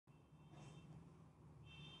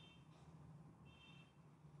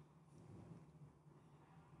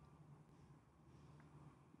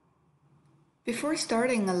Before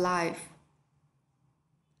starting a live,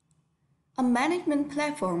 a management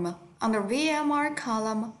platform on the VMR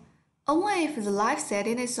column, only if the live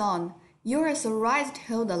setting is on, you are authorized to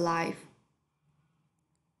hold a live.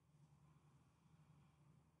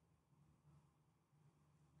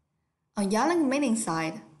 On Yealink Meeting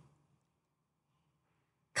side,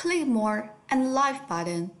 click More and Live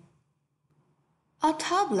button. On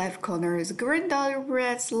top left corner, the green dot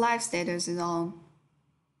reads Live status is on.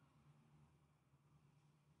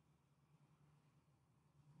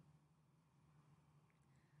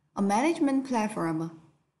 On Management platform,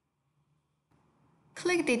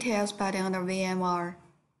 click Details button on the VMR.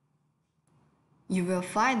 You will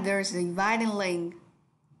find there's an inviting link.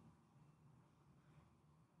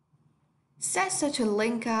 Set such a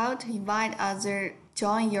link out to invite others to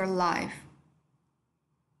join your live.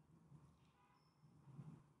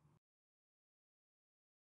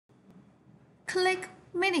 Click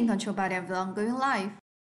Meeting Control button of the ongoing live.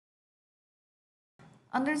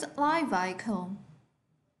 Under the live icon,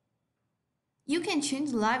 you can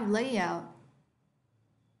change the live layout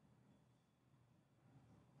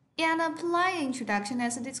and apply introduction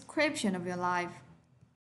as a description of your live.